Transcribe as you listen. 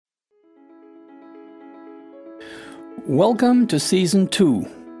Welcome to Season 2,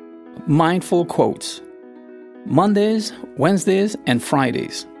 Mindful Quotes, Mondays, Wednesdays, and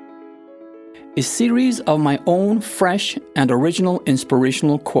Fridays. A series of my own fresh and original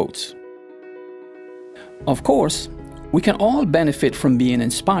inspirational quotes. Of course, we can all benefit from being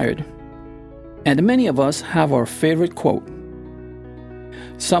inspired, and many of us have our favorite quote.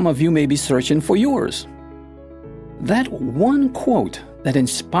 Some of you may be searching for yours. That one quote that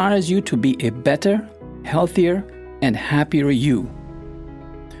inspires you to be a better, healthier, and happier you.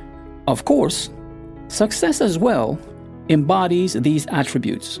 Of course, success as well embodies these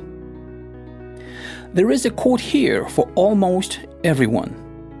attributes. There is a quote here for almost everyone.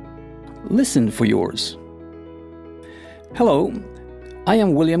 Listen for yours. Hello, I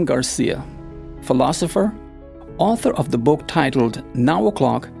am William Garcia, philosopher, author of the book titled Now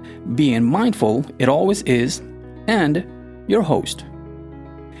O'Clock, Being Mindful, It Always Is, and your host.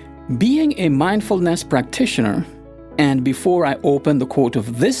 Being a mindfulness practitioner, and before I open the quote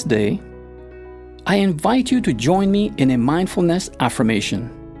of this day, I invite you to join me in a mindfulness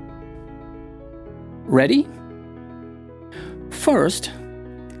affirmation. Ready? First,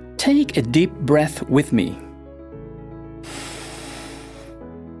 take a deep breath with me.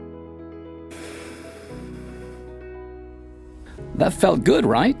 That felt good,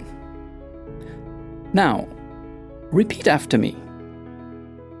 right? Now, repeat after me.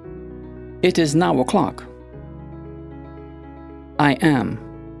 It is now o'clock. I am.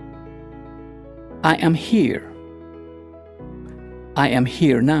 I am here. I am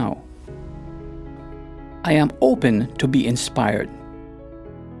here now. I am open to be inspired.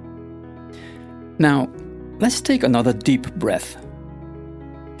 Now, let's take another deep breath.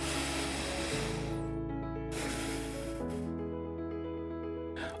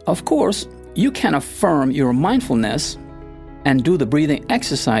 Of course, you can affirm your mindfulness and do the breathing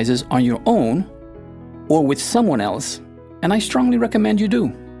exercises on your own or with someone else, and I strongly recommend you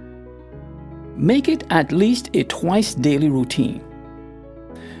do. Make it at least a twice daily routine.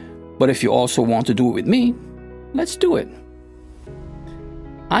 But if you also want to do it with me, let's do it.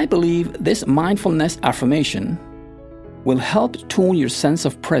 I believe this mindfulness affirmation will help tune your sense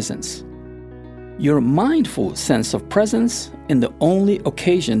of presence, your mindful sense of presence in the only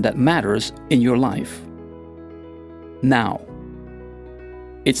occasion that matters in your life. Now.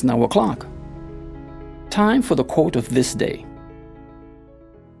 It's now o'clock. Time for the quote of this day.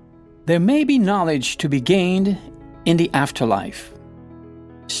 There may be knowledge to be gained in the afterlife.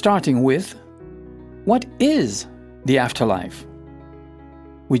 Starting with, what is the afterlife?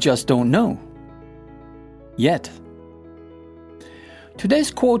 We just don't know. Yet.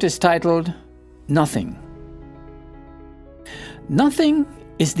 Today's quote is titled, Nothing. Nothing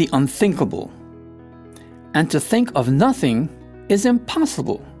is the unthinkable, and to think of nothing is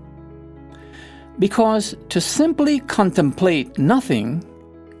impossible. Because to simply contemplate nothing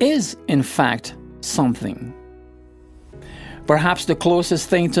is, in fact, something. Perhaps the closest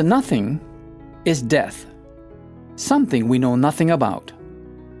thing to nothing is death, something we know nothing about.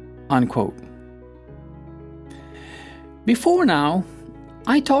 Unquote. Before now,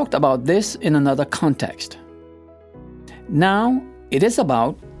 I talked about this in another context. Now, it is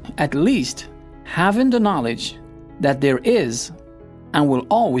about, at least, having the knowledge that there is and will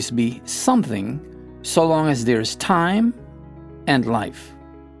always be something so long as there is time and life.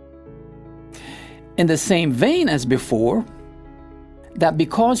 In the same vein as before, that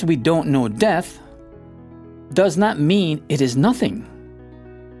because we don't know death does not mean it is nothing.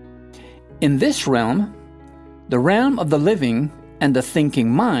 In this realm, the realm of the living and the thinking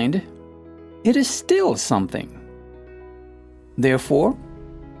mind, it is still something. Therefore,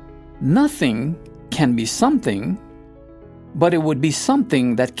 nothing can be something, but it would be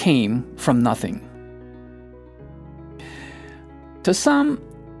something that came from nothing. To some,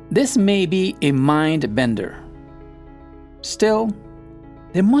 this may be a mind bender. Still,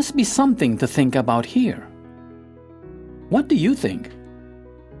 there must be something to think about here. What do you think?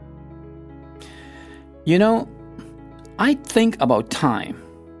 You know, I think about time,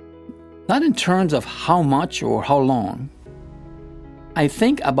 not in terms of how much or how long. I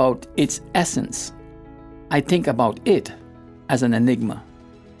think about its essence. I think about it as an enigma.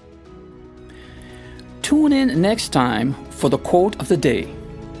 Tune in next time for the quote of the day.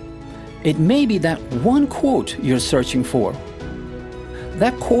 It may be that one quote you're searching for.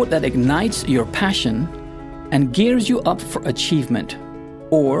 That quote that ignites your passion and gears you up for achievement.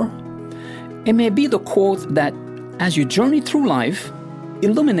 Or it may be the quote that, as you journey through life,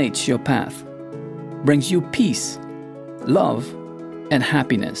 illuminates your path, brings you peace, love, and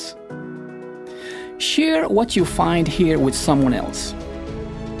happiness. Share what you find here with someone else.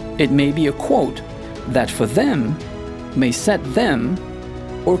 It may be a quote that for them may set them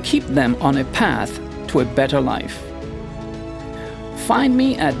or keep them on a path to a better life. Find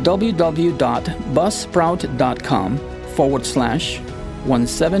me at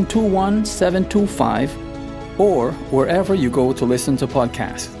www.buzzsprout.com/1721725 or wherever you go to listen to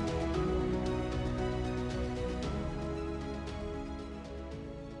podcasts.